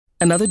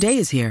Another day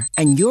is here,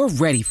 and you're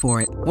ready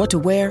for it. What to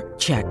wear?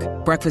 Check.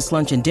 Breakfast,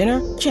 lunch, and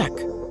dinner? Check.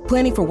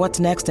 Planning for what's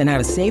next and how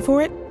to save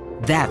for it?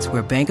 That's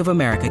where Bank of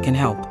America can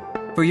help.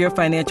 For your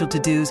financial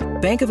to-dos,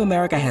 Bank of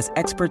America has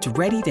experts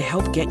ready to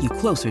help get you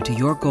closer to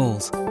your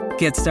goals.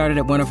 Get started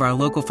at one of our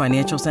local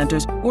financial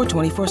centers or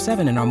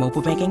 24/7 in our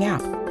mobile banking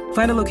app.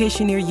 Find a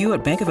location near you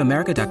at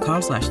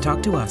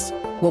bankofamerica.com/talktous.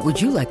 What would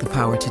you like the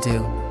power to do?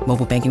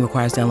 Mobile banking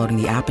requires downloading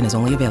the app and is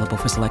only available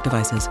for select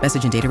devices.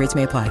 Message and data rates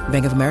may apply.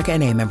 Bank of America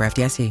N.A., member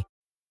FDIC.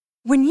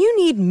 When you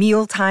need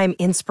mealtime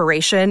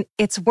inspiration,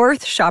 it's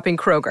worth shopping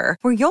Kroger,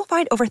 where you'll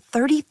find over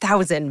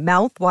 30,000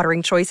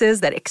 mouth-watering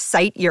choices that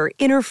excite your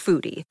inner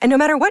foodie. And no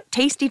matter what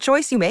tasty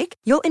choice you make,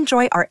 you'll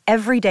enjoy our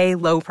everyday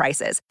low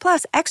prices,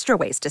 plus extra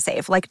ways to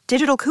save, like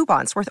digital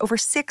coupons worth over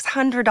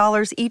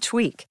 $600 each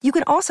week. You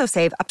can also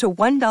save up to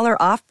 $1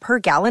 off per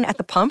gallon at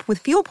the pump with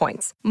fuel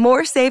points.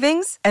 More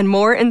savings and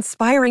more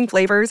inspiring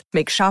flavors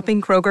make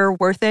shopping Kroger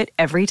worth it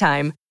every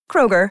time.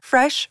 Kroger,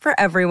 fresh for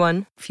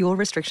everyone. Fuel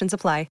restrictions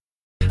apply.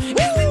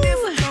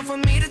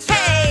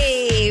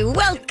 Hey,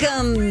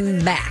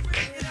 welcome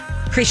back.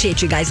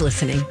 Appreciate you guys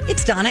listening.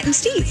 It's Donna and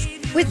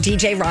Steve with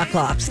DJ Rock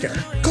Lobster.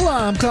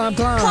 Clomp, clomp,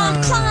 clomp.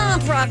 Clomp,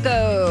 clomp,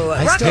 Rocco.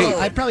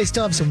 I probably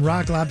still have some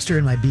Rock Lobster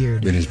in my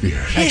beard. In his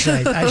beard.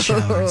 Actually, I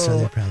showered, so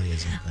there probably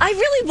isn't. I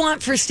really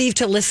want for Steve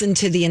to listen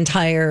to the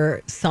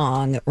entire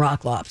song,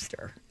 Rock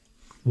Lobster.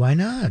 Why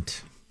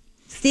not?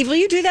 Steve, will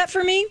you do that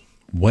for me?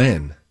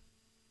 When?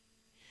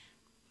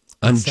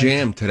 I'm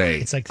jammed today.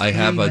 It's like I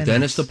have 3 a minutes.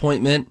 dentist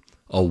appointment,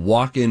 a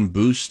walk-in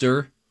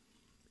booster,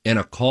 and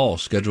a call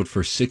scheduled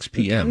for 6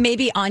 p.m.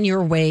 Maybe on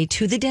your way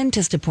to the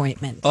dentist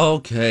appointment.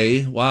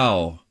 Okay,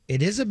 wow.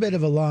 It is a bit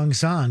of a long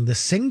song. The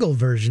single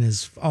version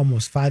is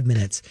almost 5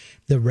 minutes.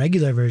 The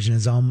regular version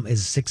is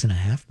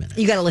 6.5 minutes.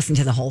 You got to listen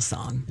to the whole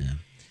song. Yeah.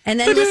 And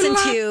then listen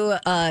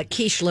to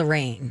Quiche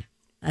Lorraine.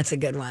 That's a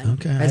good one.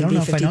 Okay, I don't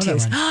know if I know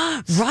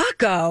that one.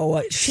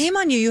 Rocco, shame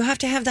on you. You have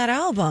to have that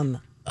album.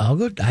 I'll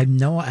go. I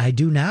know. I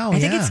do now. I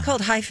think it's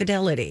called High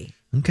Fidelity.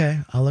 Okay,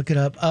 I'll look it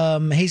up.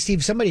 Hey,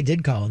 Steve, somebody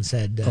did call and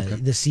said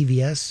the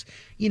CVS,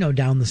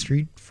 down the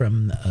street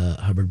from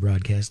Hubbard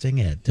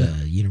Broadcasting at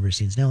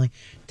University in Snelling,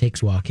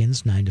 takes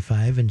walk-ins 9 to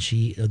 5, and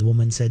the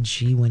woman said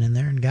she went in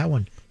there and got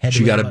one.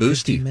 She got a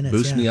boosty.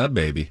 Boost me up,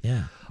 baby.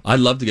 Yeah. I'd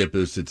love to get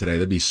boosted today.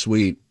 That'd be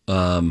sweet.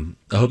 I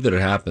hope that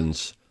it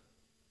happens.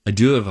 I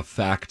do have a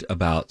fact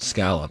about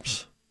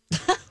scallops.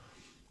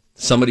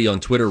 Somebody on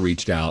Twitter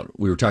reached out.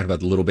 We were talking about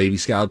the little baby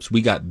scallops.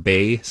 We got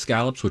bay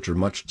scallops, which are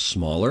much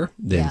smaller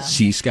than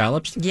sea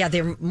scallops. Yeah,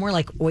 they're more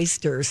like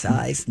oyster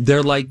size.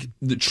 They're like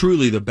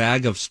truly the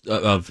bag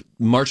of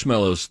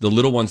marshmallows, the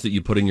little ones that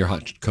you put in your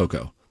hot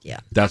cocoa. Yeah.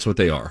 That's what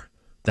they are.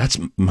 That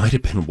might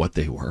have been what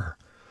they were,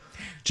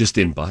 just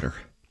in butter.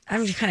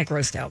 I'm just kind of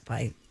grossed out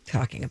by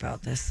talking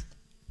about this.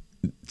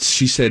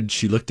 She said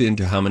she looked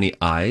into how many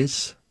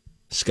eyes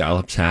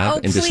scallops have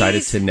and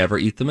decided to never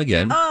eat them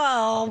again.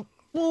 Oh,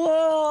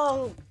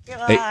 whoa,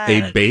 God.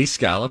 A bay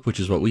scallop, which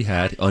is what we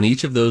had, on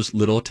each of those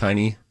little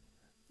tiny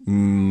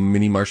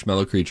mini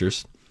marshmallow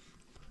creatures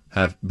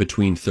have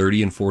between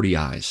 30 and 40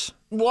 eyes.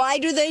 Why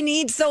do they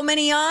need so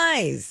many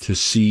eyes? To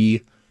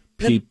see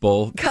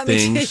people,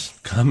 things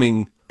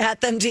coming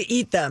at them to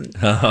eat them.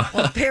 Well,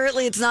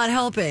 apparently it's not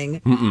helping.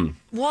 Mm-mm.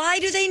 Why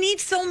do they need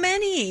so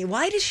many?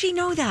 Why does she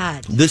know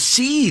that? The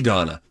sea,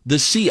 Donna. The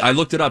sea. I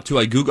looked it up too.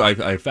 I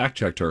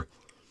fact-checked her.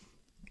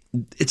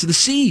 It's the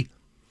sea.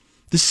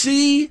 The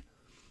sea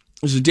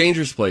is a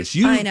dangerous place.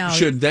 You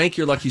should thank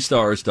your lucky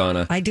stars,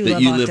 Donna. I do that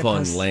love you octopus. live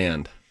on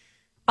land.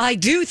 I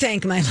do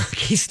thank my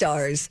lucky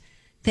stars.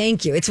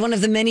 Thank you. It's one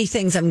of the many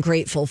things I'm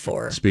grateful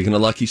for. Speaking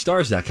of lucky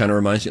stars, that kind of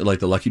reminds me,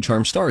 like the Lucky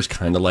Charm stars,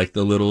 kind of like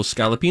the little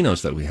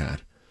scallopinos that we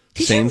had.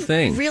 Same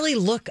thing. Really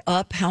look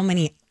up how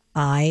many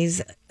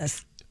eyes?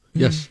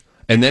 Yes.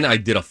 And then I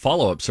did a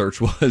follow-up search,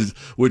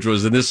 which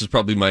was, and this is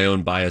probably my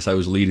own bias, I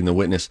was leading the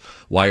witness,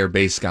 why are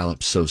bay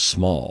scallops so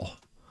small?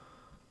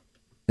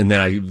 And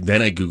then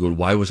I Googled,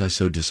 why was I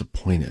so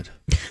disappointed?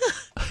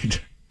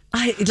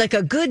 Like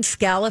a good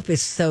scallop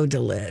is so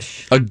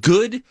delish. A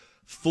good,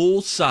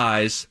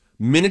 full-size,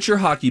 miniature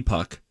hockey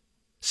puck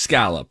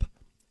scallop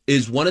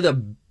is one of the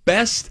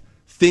best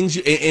things,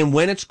 and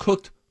when it's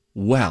cooked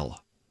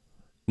well,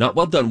 not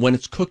well done, when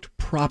it's cooked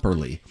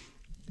properly,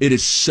 it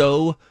is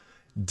so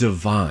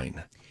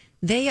divine.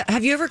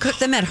 Have you ever cooked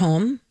them at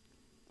home?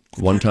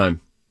 One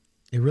time.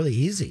 They're really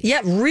easy.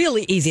 Yeah,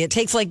 really easy. It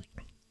takes like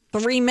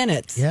 3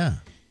 minutes. Yeah.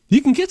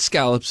 You can get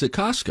scallops at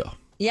Costco.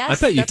 Yes, I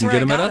bet you that's can where get I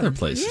them got at other them.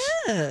 places.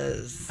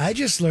 Yes. I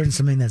just learned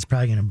something that's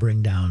probably going to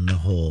bring down the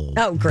whole.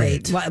 Oh,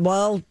 great. bit.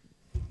 Well,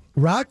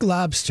 Rock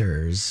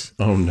lobsters.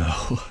 Oh,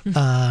 no.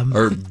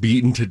 Are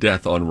beaten to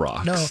death on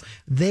rocks. No,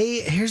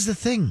 here's the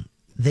thing.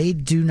 They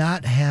do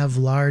not have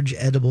large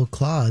edible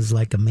claws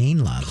like a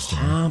Maine lobster.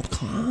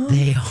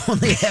 They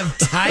only have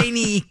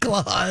tiny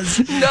claws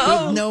with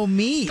no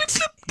meat.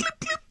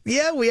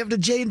 Yeah, we have to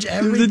change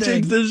everything. To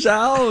change the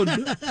sound.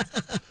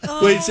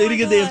 Wait, say it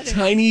again. They have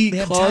tiny They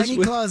have claws.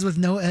 tiny claws with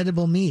no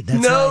edible meat.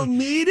 That's no why,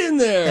 meat in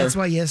there. That's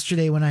why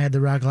yesterday when I had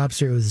the rock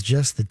lobster, it was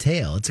just the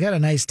tail. It's got a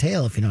nice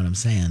tail, if you know what I'm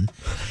saying.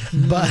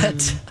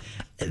 But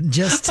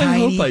just I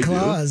hope tiny I do.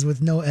 claws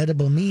with no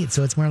edible meat.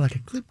 So it's more like a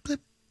clip,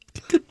 clip.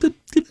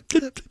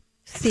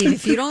 Steve,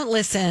 if you don't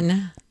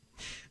listen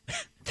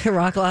to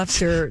Rock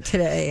Lobster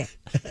today,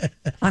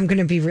 I'm going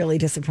to be really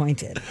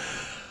disappointed.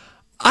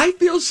 I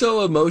feel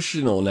so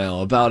emotional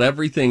now about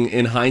everything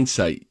in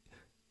hindsight.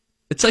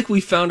 It's like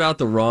we found out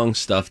the wrong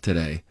stuff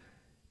today,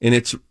 and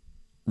it's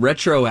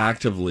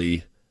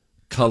retroactively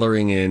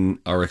coloring in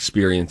our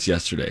experience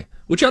yesterday,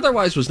 which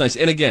otherwise was nice.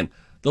 And again,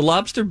 the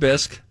lobster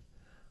bisque,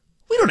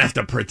 we don't have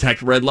to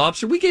protect Red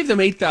Lobster. We gave them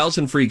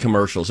 8,000 free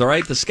commercials, all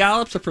right? The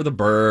scallops are for the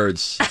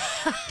birds.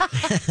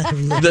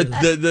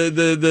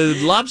 the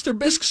lobster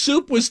bisque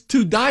soup was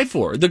to die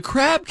for. The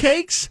crab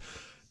cakes,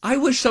 I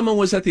wish someone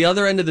was at the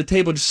other end of the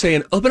table just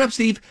saying, open up,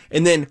 Steve,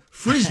 and then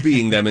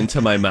frisbeeing them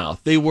into my mouth.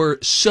 They were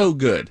so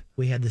good.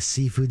 We had the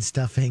seafood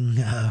stuffing.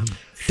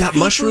 That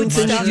mushroom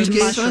thing that you Stuffed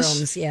gave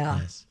mushrooms, us? yeah.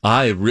 Yes.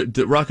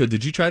 Rocco,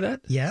 did you try that?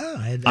 Yeah.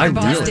 I Our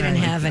boss really didn't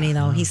like have that. any,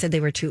 though. He said they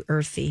were too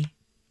earthy.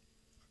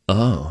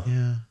 Oh.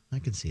 Yeah, I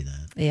could see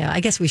that. Yeah, I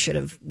guess we should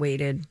have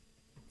waited.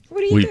 What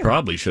do you We do?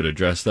 probably should have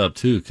dressed up,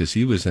 too, because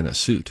he was in a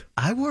suit.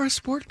 I wore a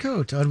sport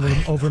coat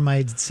over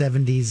my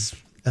 70s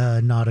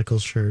nautical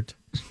shirt.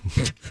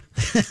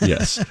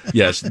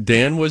 Yes.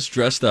 Dan was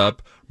dressed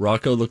up.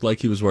 Rocco looked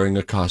like he was wearing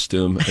a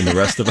costume, and the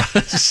rest of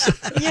us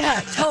Yeah,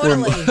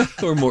 totally.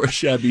 were more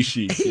shabby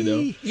chic, you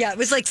know? Yeah, it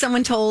was like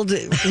someone told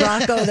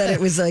Rocco that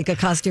it was like a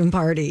costume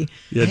party.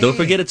 Yeah, don't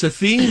forget it's a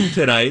theme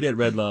tonight at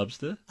Red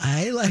Lobster.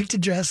 I like to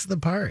dress the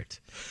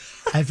part.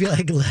 I feel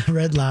like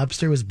Red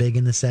Lobster was big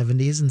in the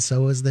 70s, and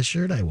so was the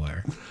shirt I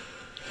wore.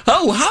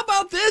 Oh, how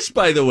about this,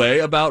 by the way,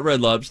 about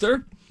Red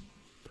Lobster?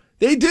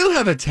 They do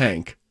have a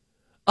tank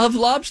of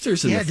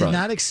lobsters in Yeah, the I did front.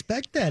 not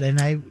expect that.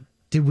 And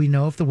did we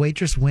know if the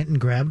waitress went and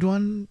grabbed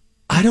one?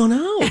 I don't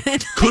know.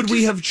 Could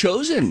we have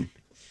chosen?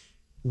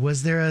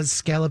 Was there a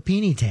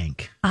scallopini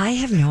tank? I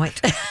have no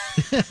idea.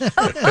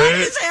 What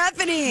is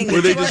happening? Where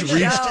they to our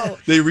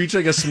just show? reached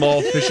like a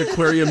small fish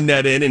aquarium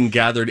net in and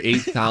gathered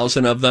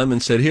 8,000 of them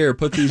and said, here,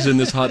 put these in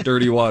this hot,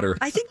 dirty water.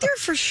 I think they're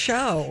for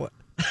show.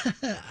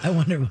 I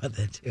wonder about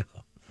that too.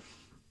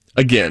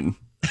 Again,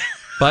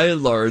 by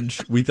and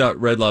large, we thought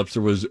Red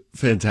Lobster was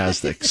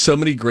fantastic. So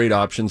many great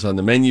options on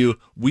the menu.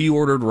 We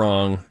ordered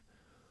wrong.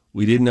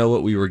 We didn't know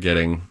what we were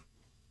getting.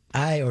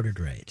 I ordered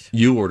right.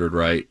 You ordered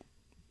right.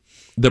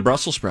 The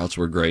Brussels sprouts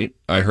were great.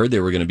 I heard they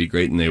were going to be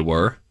great, and they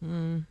were.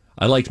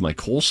 I liked my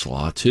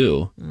coleslaw,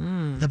 too.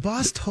 The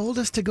boss told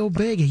us to go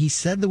big. He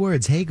said the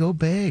words, hey, go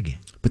big.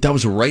 But that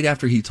was right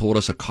after he told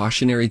us a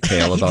cautionary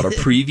tale about a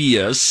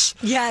previous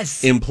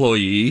Yes.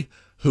 employee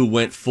who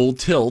went full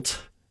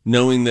tilt,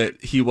 knowing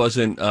that he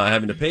wasn't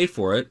having to pay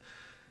for it.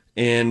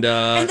 And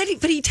But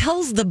he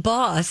tells the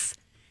boss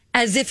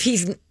as if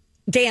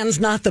Dan's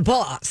not the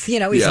boss. You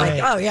know, he's Yeah.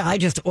 like, oh, yeah, I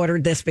just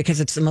ordered this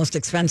because it's the most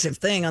expensive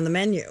thing on the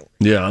menu.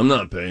 yeah, I'm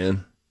not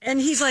paying. And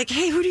he's like,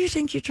 hey, who do you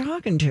think you're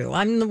talking to?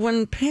 I'm the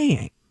one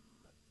paying.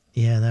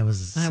 Yeah, that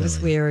was That was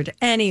silly. weird.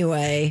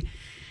 Anyway.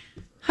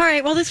 All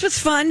right. Well, this was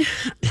fun.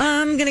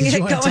 I'm going to Did get you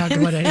want to talk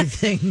going. about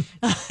anything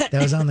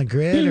that was on the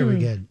grid, or we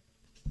good?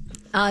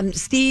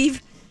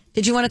 Steve,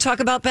 did you want to talk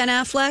about Ben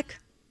Affleck?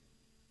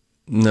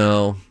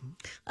 No.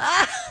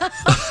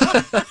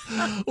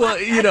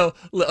 Well,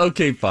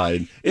 okay,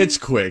 fine. It's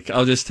quick.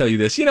 I'll just tell you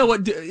this. You know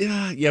what?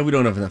 Yeah, we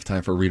don't have enough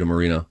time for Rita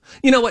Moreno.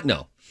 You know what?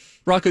 No.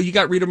 Rocco, you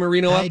got Rita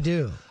Moreno up? I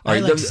do. All I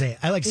right, like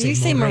to say You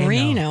say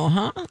Moreno,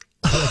 huh?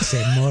 I like to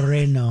say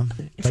Moreno.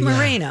 It's But yeah,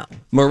 Moreno.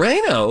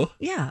 Moreno?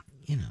 Yeah.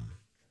 you know.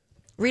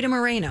 Rita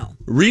Moreno.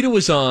 Rita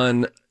was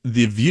on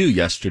The View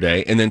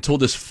yesterday and then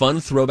told this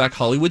fun throwback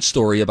Hollywood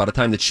story about a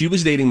time that she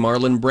was dating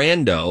Marlon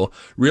Brando,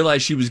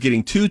 realized she was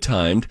getting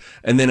two-timed,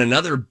 and then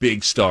another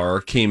big star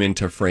came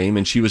into frame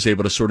and she was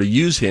able to sort of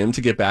use him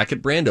to get back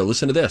at Brando.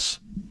 Listen to this.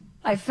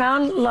 I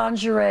found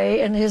lingerie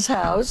in his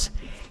house.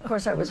 Of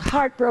course, I was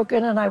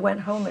heartbroken and I went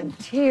home in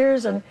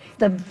tears. And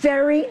the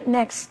very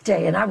next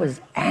day, and I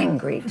was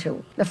angry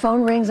too, the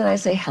phone rings and I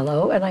say,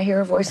 hello, and I hear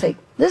a voice say,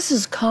 this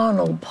is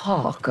Colonel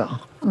Parker.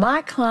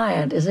 My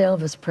client is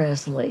Elvis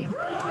Presley.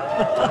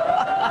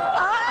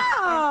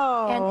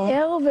 And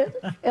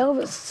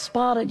Elvis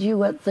spotted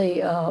you at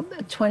the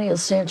 20th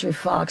Century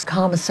Fox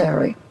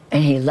commissary,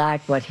 and he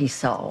liked what he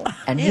saw.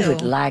 And he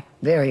would like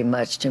very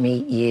much to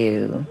meet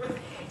you.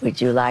 Would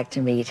you like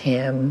to meet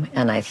him?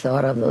 And I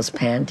thought of those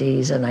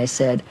panties, and I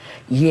said,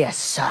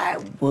 yes, I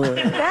would.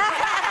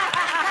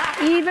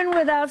 Even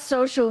without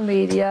social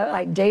media,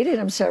 I dated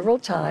him several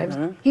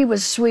times. He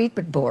was sweet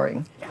but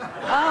boring.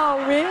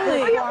 Oh,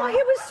 really? Yeah, he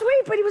was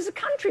sweet, but he was a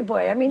country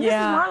boy. I mean, this is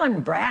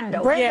Marlon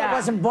Brando. Brando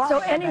wasn't boring. So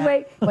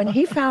anyway, when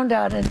he found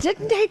out, and it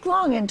didn't take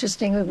long,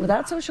 interestingly,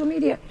 without social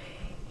media,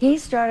 he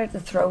started to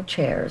throw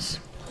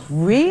chairs.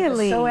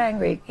 Really? So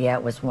angry. Yeah,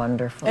 it was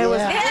wonderful. It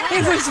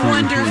was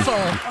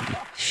wonderful.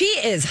 She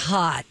is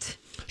hot.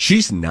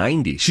 She's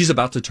 90. She's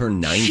about to turn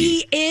 90.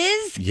 She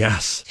is?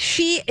 Yes.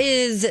 She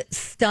is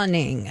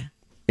stunning.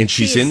 And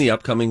she's in the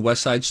upcoming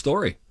West Side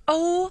Story.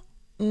 Oh,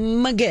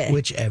 my God.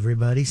 Which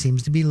everybody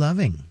seems to be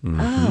loving. Mm-hmm.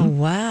 Oh,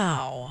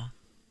 wow.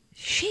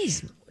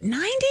 She's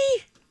 90?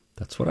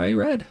 That's what I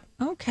read.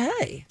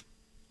 Okay.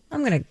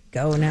 I'm going to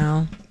go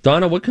now.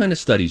 Donna, what kind of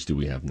studies do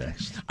we have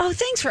next? Oh,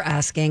 thanks for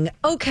asking.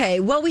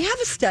 Okay, well, we have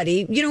a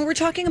study. You know, we're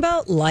talking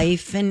about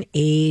life and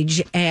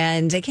age,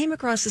 and I came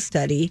across a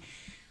study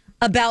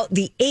about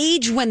the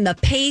age when the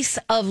pace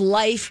of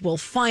life will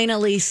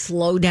finally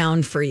slow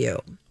down for you.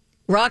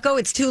 Rocco,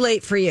 it's too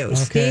late for you. Okay.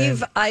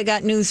 Steve, I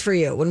got news for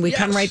you when we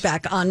come right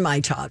back on My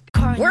Talk.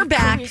 We're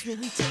back.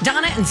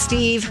 Donna and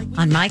Steve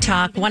on My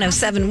Talk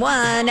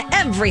 107.1,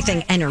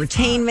 Everything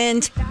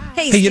Entertainment.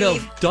 Hey, Steve. You know,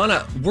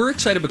 Donna, we're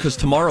excited because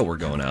tomorrow we're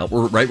going out.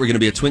 We're going to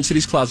be at Twin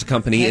Cities Closet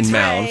Company in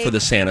Mound for the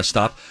Santa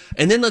stop.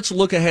 And then let's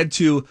look ahead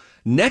to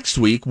next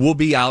week. We'll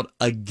be out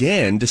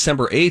again,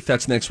 December 8th.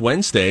 That's next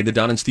Wednesday, the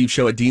Don and Steve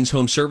show at Dean's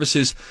Home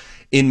Services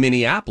in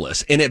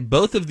Minneapolis. And at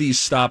both of these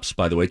stops,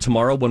 by the way,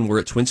 tomorrow when we're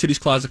at Twin Cities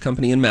Closet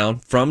Company in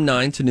Mound from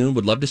 9 to noon,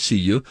 would love to see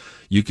you.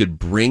 You could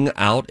bring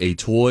out a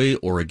toy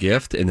or a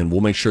gift, and then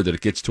we'll make sure that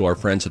it gets to our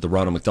friends at the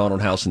Ronald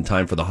McDonald House in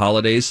time for the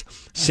holidays.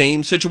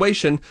 Same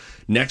situation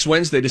next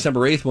Wednesday,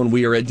 December 8th, when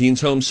we are at Dean's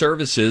Home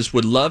Services.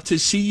 Would love to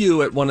see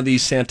you at one of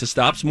these Santa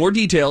stops. More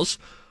details,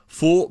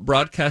 full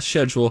broadcast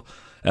schedule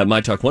at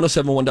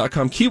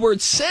mytalk1071.com. Keyword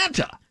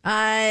Santa.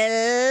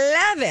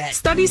 I love it.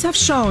 Studies have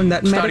shown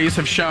that the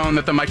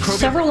microbial...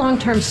 Several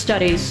long-term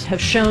studies have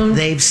shown...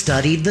 They've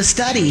studied the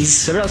studies.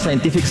 Several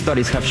scientific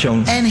studies have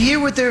shown... And here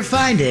with their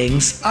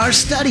findings are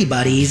study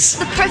buddies...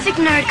 The perfect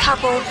nerd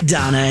couple.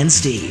 Donna and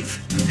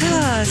Steve.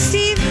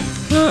 Steve,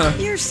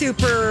 you're a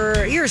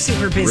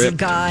super busy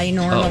guy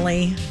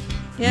normally.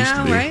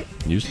 Yeah, right?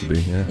 Used to be,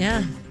 yeah.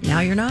 Yeah,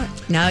 now you're not.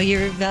 Now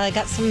you've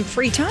got some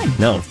free time.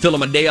 No, I'm filling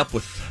my day up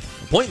with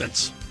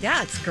appointments.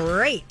 Yeah, it's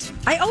great.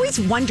 I always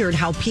wondered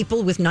how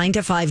people with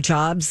 9-to-5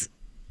 jobs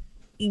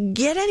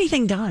get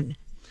anything done.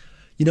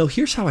 You know,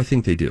 here's how I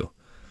think they do.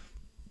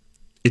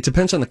 It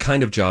depends on the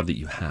kind of job that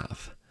you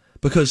have.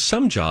 Because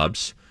some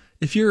jobs,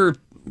 if you're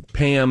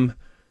Pam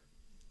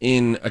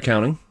in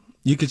accounting,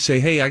 you could say,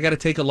 hey, I got to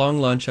take a long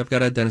lunch. I've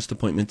got a dentist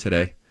appointment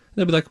today. And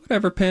they'll be like,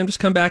 whatever, Pam, just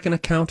come back and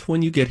account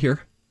when you get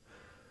here.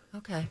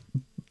 Okay.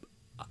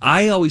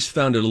 I always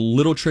found it a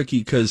little tricky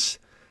because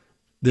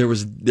there were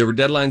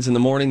deadlines in the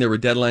morning, there were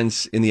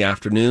deadlines in the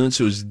afternoon,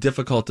 so it was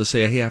difficult to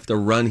say, hey, I have to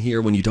run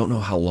here when you don't know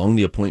how long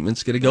the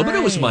appointment's going to go. Right. But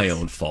it was my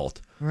own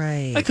fault.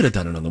 Right. I could have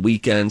done it on the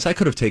weekends. I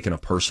could have taken a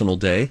personal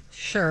day.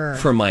 Sure.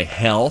 For my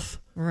health.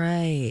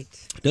 Right.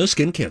 No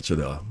skin cancer,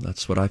 though.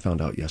 That's what I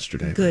found out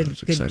yesterday. Good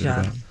job.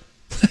 About.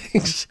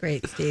 Thanks.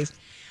 Great, Steve.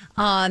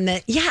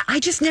 Yeah, I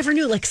just never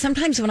knew. Like,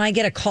 sometimes when I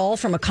get a call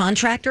from a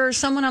contractor or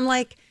someone, I'm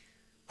like,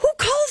 who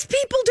calls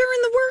people during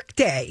the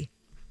workday?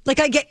 Like,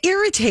 I get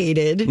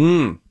irritated,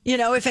 you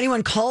know, if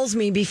anyone calls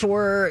me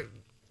before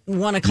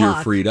 1 o'clock.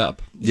 You're freed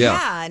up. Yeah.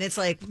 Yeah, and it's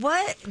like,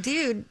 what?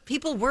 Dude,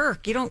 people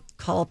work. You don't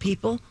call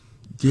people.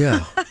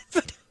 Yeah.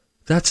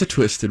 That's a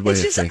twisted way of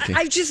just, thinking.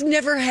 I've just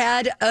never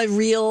had a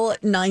real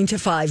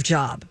 9-to-5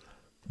 job.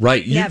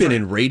 Right. You've Never. been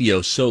in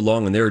radio so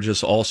long, and there are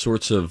just all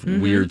sorts of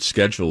weird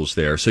schedules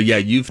there. So, yeah,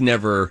 you've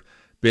never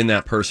been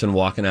that person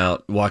walking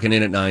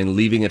in at 9,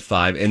 leaving at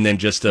 5, and then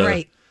just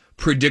a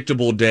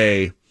predictable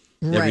day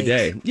every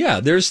day. Yeah,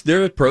 there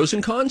are pros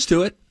and cons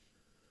to it.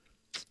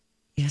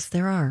 Yes,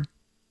 there are.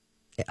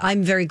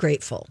 I'm very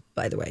grateful,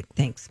 by the way.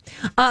 Thanks.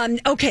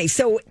 Okay,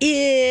 so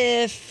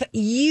if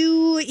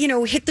you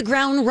hit the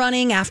ground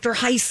running after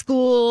high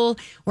school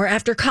or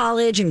after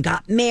college and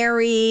got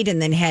married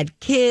and then had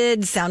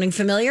kids, sounding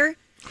familiar?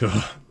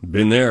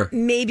 Been there.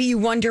 Maybe you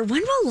wonder,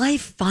 when will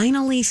life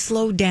finally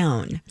slow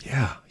down?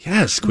 Yeah.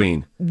 Yes,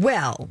 Queen.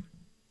 Well,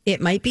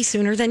 it might be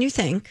sooner than you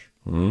think.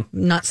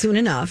 Not soon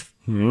enough.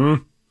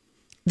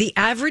 The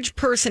average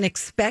person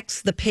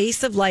expects the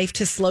pace of life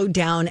to slow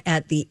down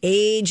at the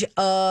age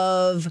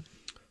of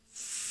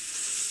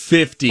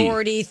 50.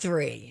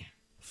 43.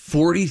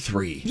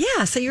 43.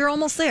 Yeah, so you're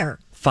almost there.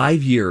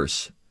 5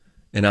 years,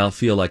 and I'll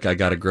feel like I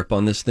got a grip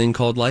on this thing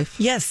called life?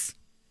 Yes.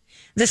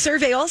 The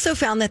survey also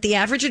found that the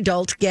average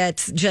adult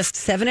gets just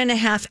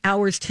 7.5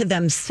 hours to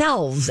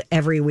themselves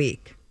every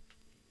week.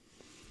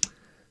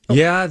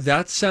 Yeah,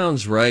 that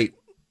sounds right.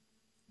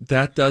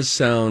 That does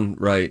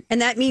sound right. And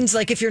that means,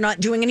 like, if you're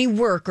not doing any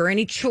work or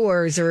any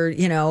chores or,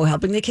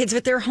 helping the kids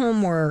with their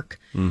homework,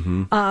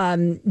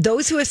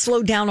 those who have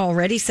slowed down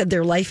already said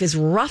their life is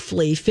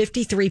roughly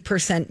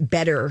 53%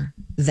 better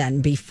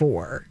than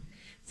before.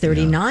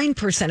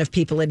 39% of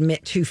people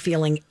admit to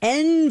feeling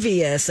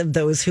envious of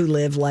those who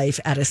live life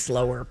at a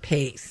slower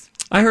pace.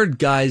 I heard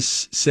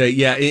guys say,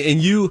 yeah,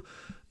 and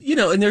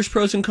and there's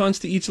pros and cons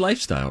to each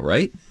lifestyle,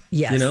 right?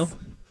 Yes.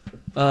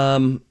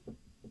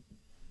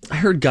 I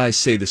heard guys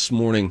say this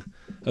morning,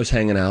 I was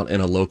hanging out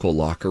in a local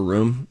locker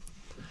room,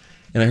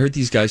 and I heard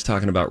these guys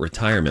talking about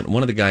retirement.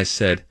 One of the guys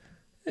said,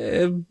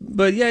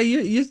 but yeah,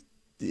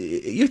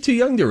 you're too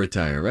young to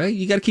retire, right?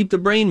 You got to keep the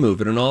brain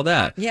moving and all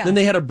that. Yeah. Then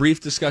they had a brief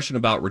discussion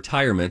about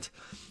retirement,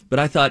 but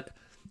I thought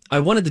I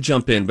wanted to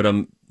jump in, but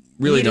I'm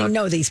really you not. didn't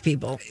know these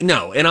people.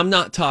 No, and I'm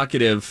not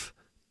talkative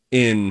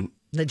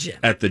the gym.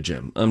 At the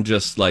gym. I'm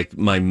just like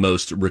my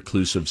most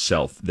reclusive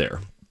self there.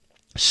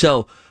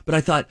 So, but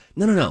I thought,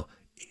 no.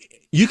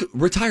 You could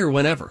retire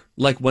whenever.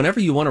 Like, whenever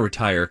you want to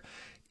retire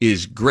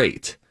is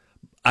great.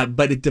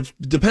 But it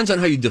depends on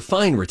how you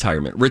define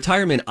retirement.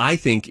 Retirement, I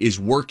think, is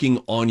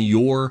working on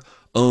your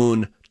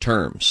own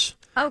terms.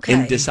 Okay.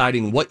 And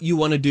deciding what you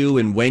want to do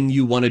and when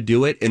you want to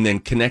do it, and then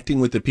connecting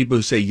with the people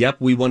who say, yep,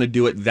 we want to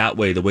do it that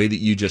way, the way that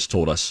you just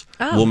told us.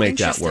 We'll make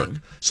that work.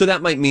 So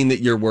that might mean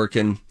that you're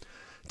working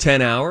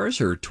 10 hours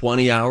or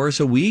 20 hours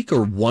a week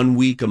or 1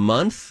 week a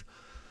month.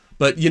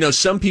 But,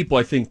 some people,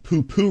 I think,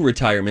 poo-poo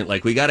retirement,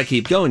 like, we got to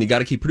keep going, you got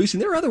to keep producing.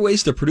 There are other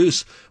ways to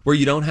produce where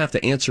you don't have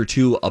to answer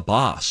to a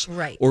boss.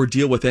 Right. Or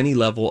deal with any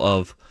level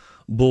of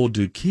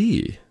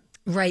bolduki.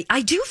 Right.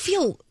 I do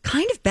feel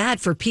kind of bad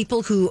for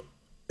people who,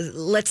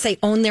 let's say,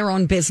 own their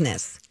own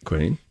business.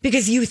 Queen.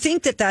 Because you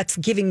think that that's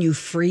giving you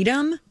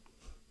freedom.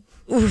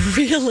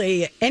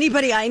 Really,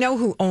 anybody I know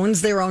who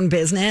owns their own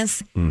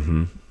business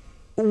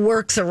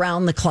works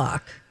around the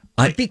clock.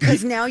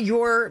 Because now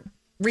you're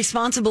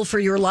responsible for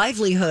your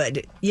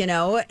livelihood,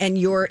 and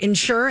your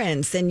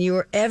insurance and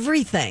your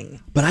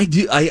everything. But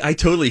I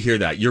totally hear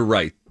that. You're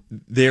right.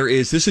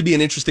 This would be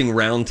an interesting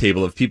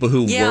roundtable of people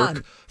who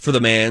work for the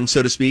man,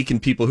 so to speak,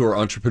 and people who are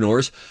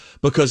entrepreneurs.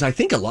 Because I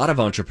think a lot of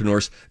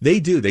entrepreneurs, they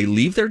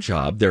leave their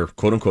job, their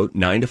quote unquote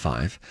 9 to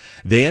 5.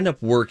 They end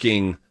up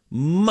working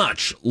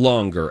much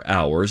longer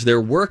hours.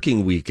 They're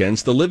working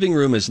weekends. The living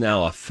room is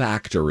now a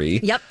factory.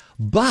 Yep.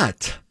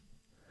 But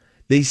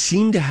they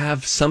seem to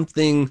have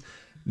something,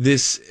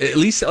 at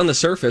least on the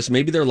surface,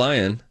 maybe they're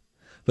lying,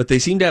 but they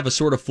seem to have a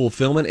sort of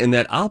fulfillment in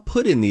that I'll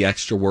put in the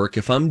extra work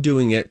if I'm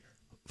doing it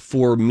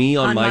for me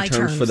on my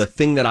terms, for the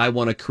thing that I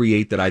want to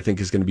create that I think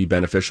is going to be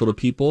beneficial to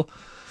people.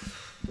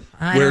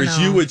 Whereas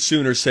you would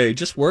sooner say,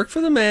 just work for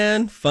the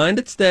man, find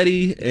it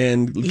steady,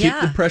 and keep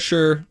the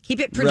pressure, keep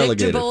it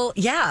predictable.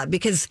 Relegated. Yeah,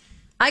 because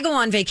I go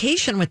on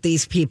vacation with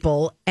these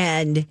people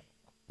and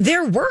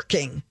they're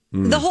working.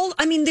 They're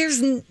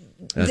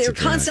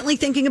constantly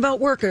thinking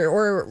about work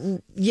or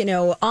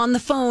on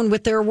the phone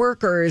with their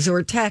workers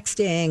or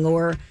texting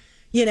or,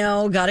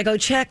 got to go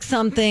check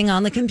something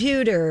on the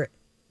computer.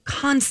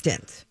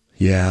 Constant.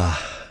 Yeah.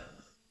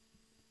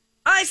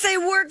 I say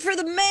work for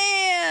the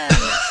man.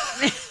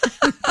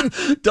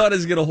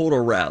 Donna's going to hold a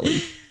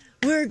rally.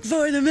 Work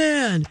for the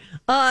man.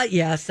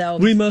 So.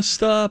 We must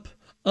stop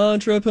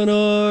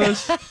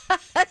entrepreneurs.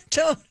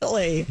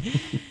 Totally.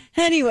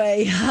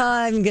 Anyway,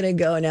 I'm going to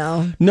go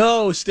now.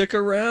 No, stick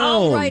around.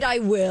 All right, I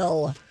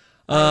will.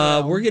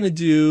 We're going to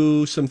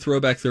do some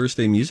Throwback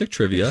Thursday music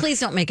trivia. Please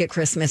don't make it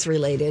Christmas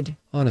related.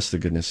 Honest to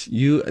goodness,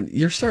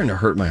 you're starting to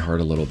hurt my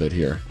heart a little bit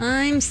here.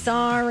 I'm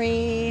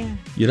sorry.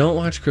 You don't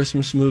watch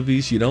Christmas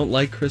movies. You don't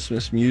like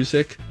Christmas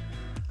music.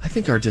 I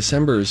think our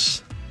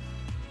Decembers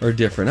are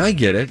different. I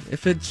get it.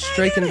 If it's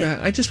striking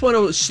back, I just want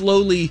to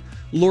slowly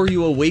lure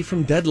you away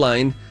from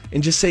deadline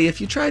and just say, if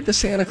you tried the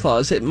Santa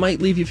Claus, it might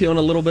leave you feeling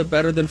a little bit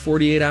better than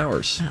 48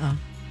 hours. Uh-oh.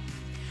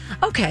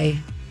 Okay,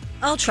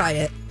 I'll try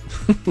it.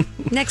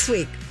 Next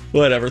week.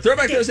 Whatever.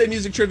 Throwback Thursday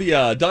music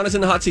trivia. Donna's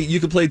in the hot seat. You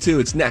can play too.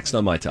 It's next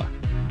on My Talk.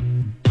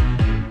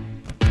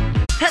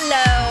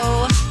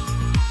 Hello.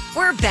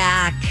 We're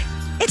back.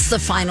 It's the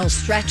final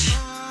stretch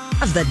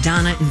of the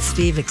Donna and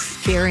Steve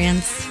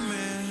experience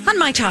on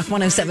My Talk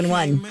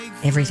 107.1.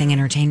 Everything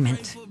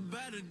Entertainment.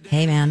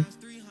 Hey, man.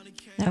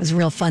 That was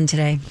real fun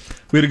today.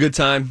 We had a good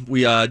time.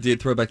 We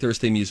did Throwback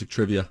Thursday music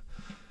trivia.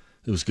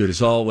 It was good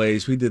as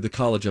always. We did the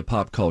College of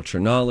Pop Culture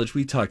Knowledge.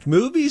 We talked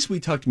movies. We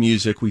talked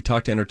music. We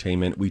talked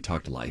entertainment. We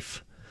talked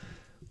life.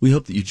 We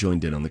hope that you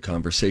joined in on the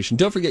conversation.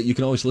 Don't forget, you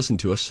can always listen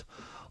to us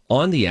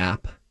on the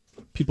app.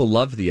 People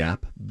love the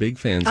app. Big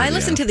fans of the app. I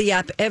listen to the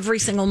app every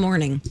single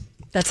morning.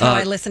 That's how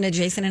I listen to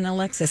Jason and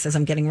Alexis as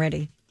I'm getting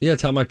ready. Yeah,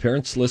 it's how my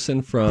parents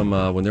listen from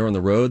when they're on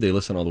the road. They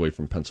listen all the way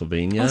from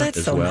Pennsylvania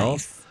as so well.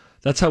 Nice.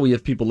 That's how we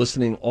have people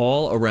listening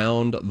all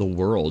around the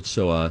world.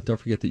 So don't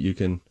forget that you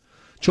can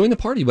join the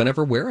party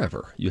whenever,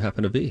 wherever you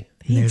happen to be.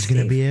 There's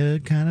going to be a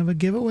kind of a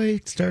giveaway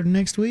starting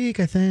next week,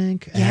 I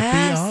think. Yes.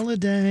 Happy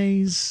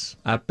holidays.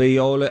 Happy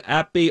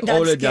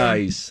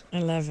holidays.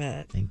 I love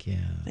it. Thank you.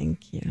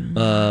 Thank you.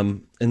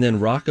 And then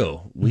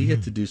Rocco, we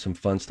get to do some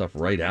fun stuff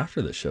right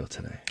after the show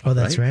today. Oh,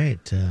 that's right.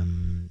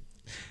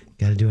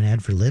 Got to do an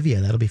ad for Livia.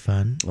 That'll be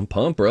fun. I'm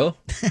pumped, bro.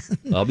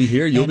 I'll be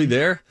here. You'll be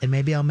there. And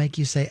maybe I'll make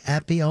you say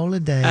Happy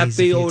holidays.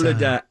 Happy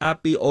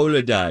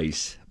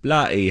holidays.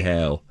 Bloody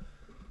hell.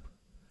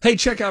 Hey,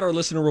 check out our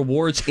listener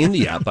rewards in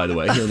the app, by the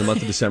way, here in the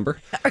month of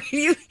December. Are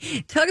you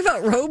talking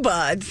about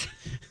robots?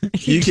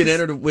 You can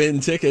enter to win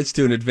tickets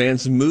to an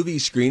advanced movie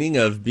screening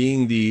of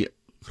Being the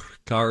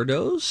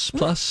Ricardos,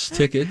 plus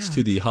tickets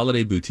to the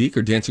Holiday Boutique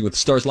or Dancing with the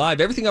Stars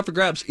Live. Everything up for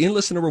grabs in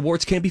listener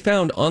rewards can be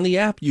found on the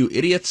app, you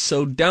idiots.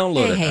 So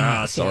download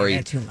it.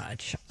 Sorry. Too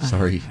much.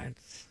 Sorry.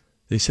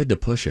 They said to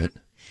push it.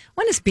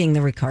 When is Being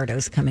the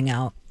Ricardos coming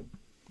out?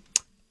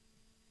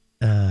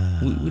 We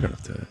don't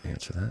have to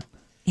answer that.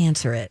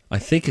 Answer it. I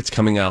think it's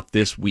coming out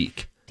this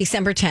week.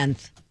 December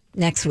 10th,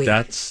 next week.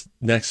 That's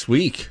next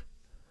week.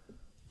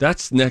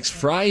 That's next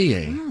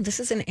Friday. Oh, this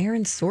is an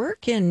Aaron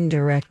Sorkin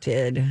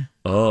directed.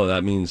 Oh,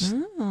 that means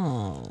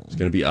it's going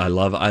to be. I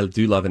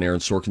do love an Aaron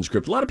Sorkin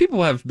script. A lot of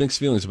people have mixed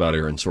feelings about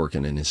Aaron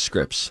Sorkin and his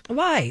scripts.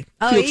 Why?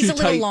 Feel He's too a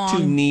little tight, long.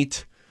 too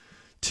neat,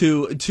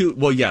 too.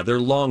 Well, yeah, they're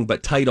long,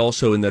 but tight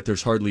also in that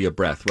there's hardly a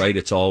breath. Right?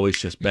 It's always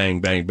just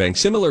bang, bang, bang.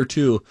 Similar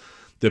to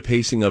the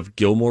pacing of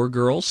Gilmore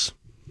Girls.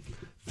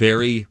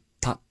 Very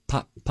pop,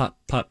 pop, pop,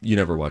 pop. You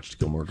never watched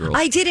Gilmore Girls?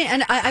 I didn't,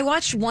 and I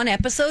watched one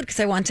episode because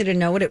I wanted to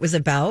know what it was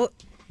about.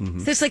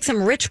 Mm-hmm. There's like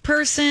some rich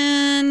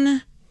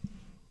person.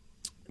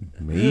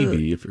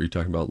 Maybe if you're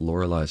talking about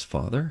Lorelai's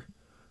father.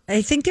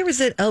 I think there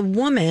was a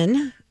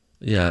woman.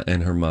 Yeah,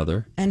 and her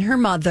mother.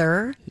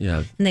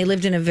 Yeah. And they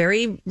lived in a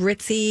very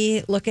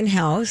ritzy looking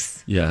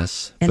house.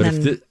 Yes. And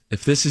but then,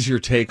 if this is your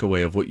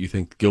takeaway of what you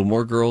think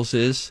Gilmore Girls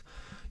is,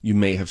 you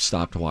may have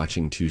stopped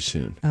watching too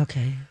soon.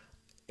 Okay.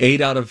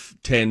 8 out of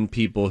 10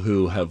 people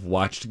who have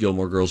watched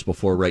Gilmore Girls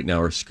before right now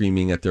are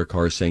screaming at their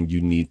cars saying,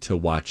 you need to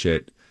watch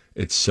it.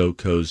 It's so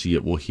cozy.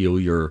 It will heal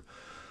your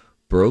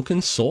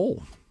broken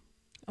soul.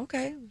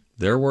 Okay.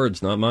 Their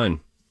words, not mine.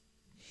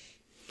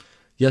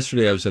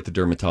 Yesterday, I was at the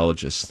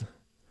dermatologist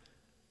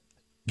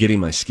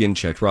getting my skin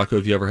checked. Rocco,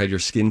 have you ever had your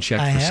skin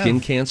checked for skin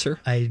cancer?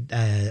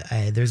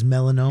 There's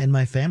melanoma in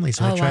my family,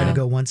 so I try to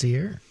go once a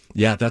year.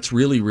 Yeah, that's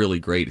really, really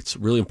great. It's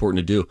really important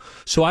to do.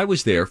 So I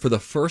was there for the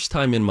first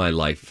time in my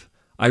life.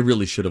 I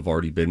really should have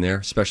already been there,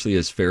 especially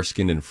as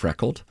fair-skinned and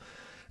freckled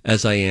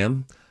as I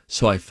am.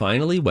 So I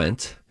finally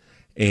went.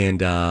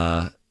 And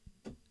I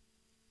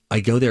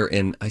go there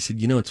and I said,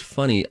 it's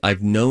funny.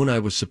 I've known I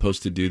was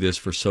supposed to do this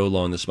for so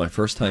long. This is my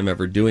first time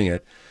ever doing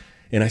it.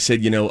 And I said,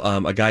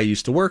 a guy I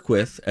used to work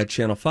with at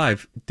Channel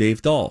 5,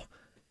 Dave Dahl,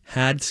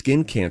 had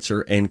skin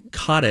cancer and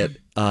caught it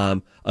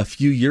a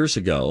few years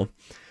ago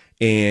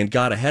and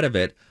got ahead of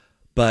it.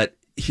 But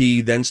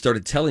he then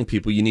started telling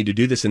people, you need to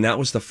do this. And that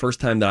was the first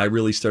time that I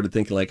really started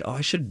thinking like,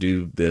 I should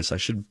do this. I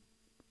should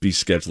be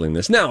scheduling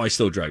this. Now I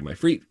still drag my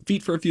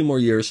feet for a few more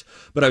years,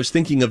 but I was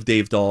thinking of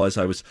Dave Dahl as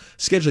I was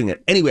scheduling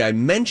it. Anyway, I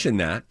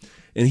mentioned that,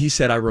 and he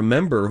said, I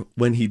remember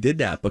when he did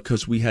that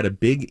because we had a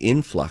big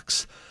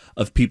influx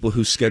of people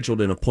who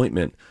scheduled an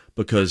appointment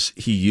because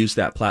he used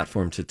that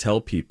platform to tell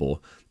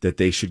people that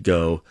they should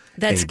go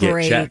and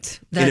get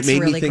checked. That's and it made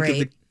really me think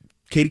great. of the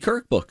Katie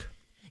Couric book.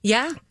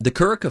 Yeah. The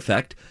Couric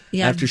Effect.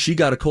 Yeah. After she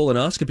got a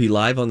colonoscopy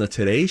live on the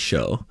Today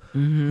Show,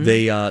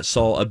 they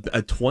saw a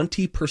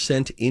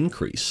 20%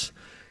 increase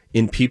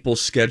in people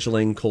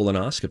scheduling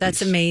colonoscopies.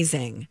 That's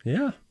amazing.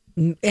 Yeah.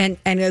 And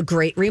a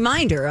great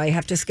reminder. I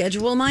have to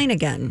schedule mine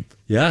again.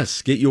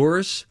 Yes. Get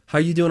yours. How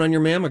are you doing on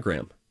your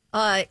mammogram?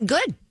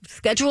 Good.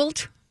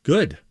 Scheduled.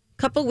 Good.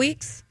 Couple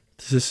weeks.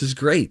 This is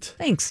great.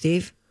 Thanks,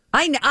 Steve.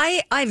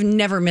 I've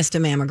never missed a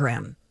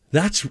mammogram.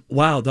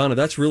 Wow, Donna,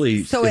 that's really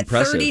impressive.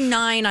 At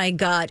 39, I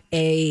got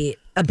a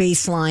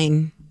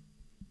baseline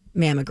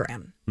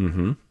mammogram.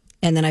 Mm-hmm.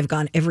 And then I've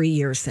gone every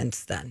year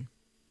since then.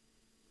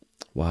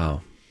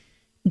 Wow.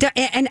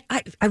 And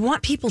I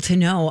want people to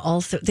know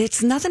also that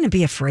it's nothing to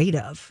be afraid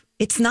of.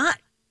 It's not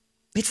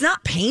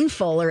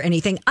painful or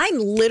anything. I'm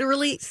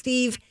literally,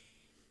 Steve,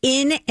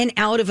 in and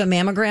out of a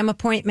mammogram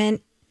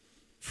appointment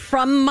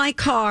from my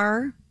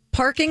car,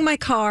 parking my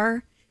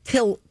car,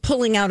 till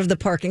pulling out of the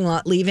parking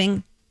lot,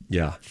 leaving.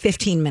 Yeah.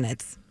 15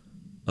 minutes.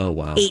 Oh,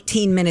 wow.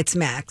 18 minutes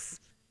max.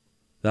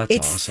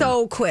 It's awesome.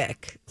 So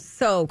quick.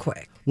 So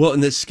quick. Well,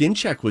 and the skin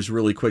check was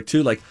really quick,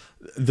 too. Like,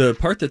 the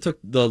part that took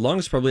the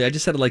longest probably, I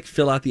just had to,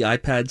 fill out the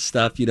iPad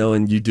stuff,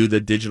 and you do the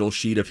digital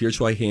sheet of here's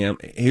who I am.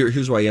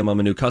 Here's who I am. I'm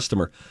a new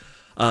customer.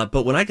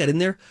 But when I got in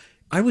there,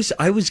 I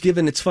was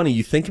given, it's funny,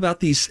 you think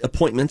about these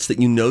appointments that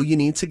you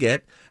need to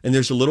get, and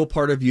there's a little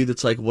part of you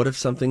that's like, what if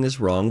something is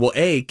wrong? Well,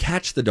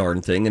 catch the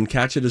darn thing and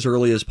catch it as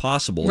early as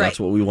possible. Right. That's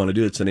what we want to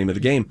do. It's the name of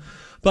the game.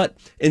 But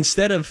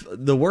instead of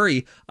the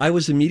worry, I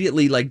was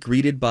immediately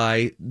greeted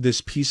by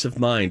this peace of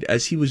mind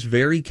as he was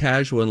very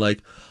casual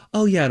and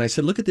oh yeah. And I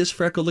said, look at this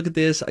freckle. Look at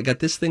this. I got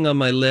this thing on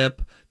my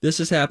lip. This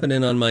is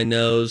happening on my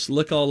nose.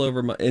 Look all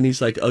over my, and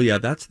he's like, oh yeah,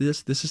 that's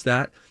this. This is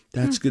that.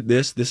 That's good.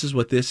 This is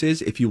what this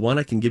is. If you want,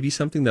 I can give you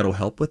something that'll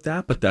help with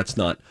that, but that's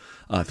not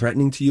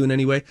threatening to you in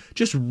any way.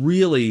 Just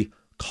really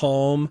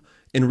calm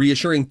and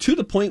reassuring to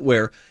the point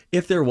where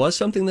if there was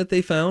something that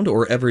they found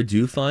or ever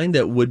do find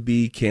that would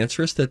be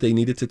cancerous that they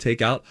needed to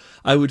take out,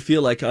 I would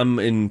feel like I'm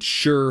in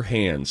sure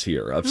hands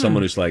here of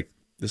someone who's like,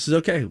 this is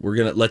okay.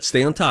 Let's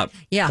stay on top.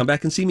 Yeah. Come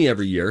back and see me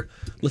every year.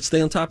 Let's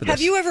stay on top of this.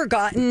 Have you ever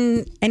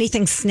gotten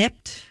anything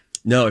snipped?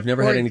 No, I've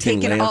never had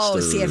anything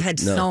lanced. I've had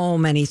so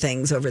many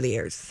things over the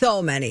years.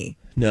 So many.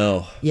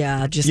 No.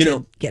 Yeah, just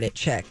to get it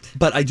checked.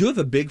 But I do have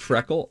a big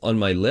freckle on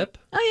my lip.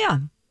 Oh, yeah.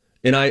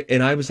 And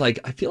I was like,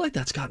 I feel like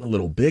that's gotten a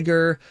little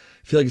bigger.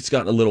 I feel like it's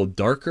gotten a little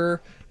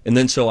darker. And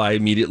then so I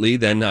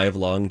have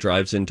long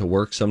drives into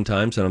work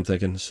sometimes, and I'm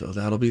thinking, so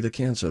that'll be the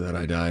cancer that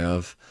I die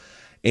of.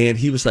 And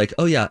he was like,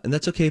 oh, yeah, and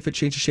that's okay if it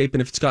changes shape.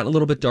 And if it's gotten a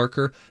little bit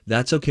darker,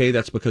 that's okay.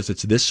 That's because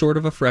it's this sort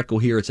of a freckle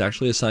here. It's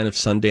actually a sign of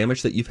sun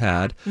damage that you've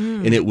had.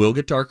 And it will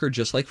get darker,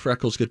 just like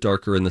freckles get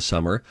darker in the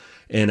summer.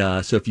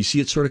 And so if you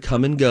see it sort of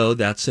come and go,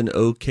 that's an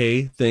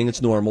okay thing.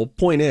 It's normal.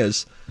 Point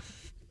is,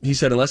 he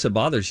said, unless it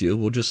bothers you,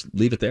 we'll just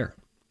leave it there.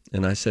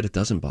 And I said, it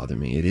doesn't bother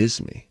me. It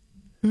is me.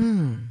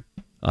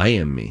 I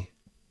am me.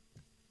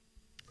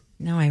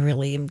 Now I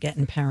really am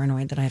getting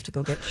paranoid that I have to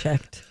go get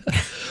checked.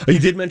 You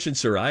did mention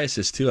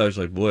psoriasis, too. I was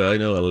like, boy, I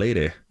know a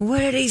lady. What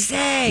did he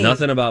say?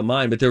 Nothing about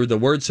mine, but there were the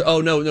words. Oh,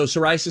 no,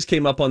 psoriasis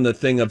came up on the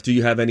thing of, do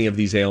you have any of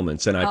these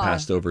ailments? And I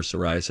passed over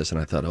psoriasis,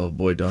 and I thought, oh,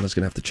 boy, Donna's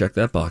going to have to check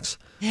that box.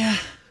 Yeah.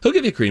 He'll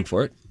give you cream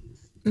for it.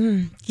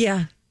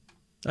 Yeah.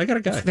 I got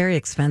a guy. It's very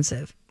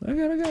expensive. I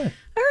got a guy.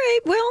 All right,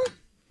 well,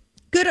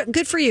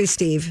 good for you,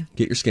 Steve.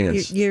 Get your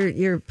scans.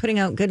 You're putting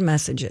out good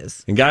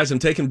messages. And guys, I'm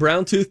taking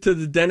brown tooth to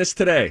the dentist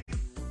today.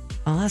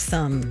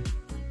 Awesome.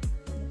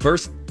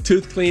 First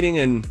tooth cleaning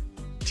and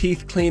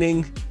teeth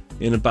cleaning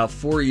in about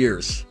 4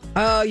 years.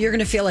 Oh, you're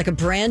going to feel like a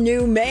brand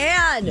new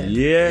man.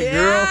 Yeah,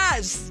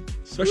 yes. girl.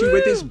 Especially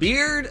with this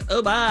beard.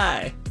 Oh,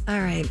 bye. All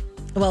right.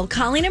 Well,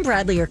 Colleen and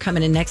Bradley are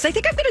coming in next. I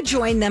think I'm going to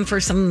join them for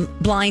some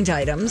blind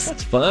items.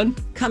 That's fun.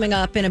 Coming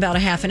up in about a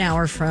half an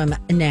hour from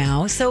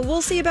now. So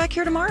we'll see you back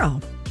here tomorrow.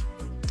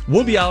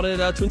 We'll be out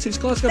at Twin Cities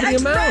Glass Company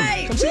in Mound.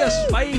 Right. Come see us. Bye.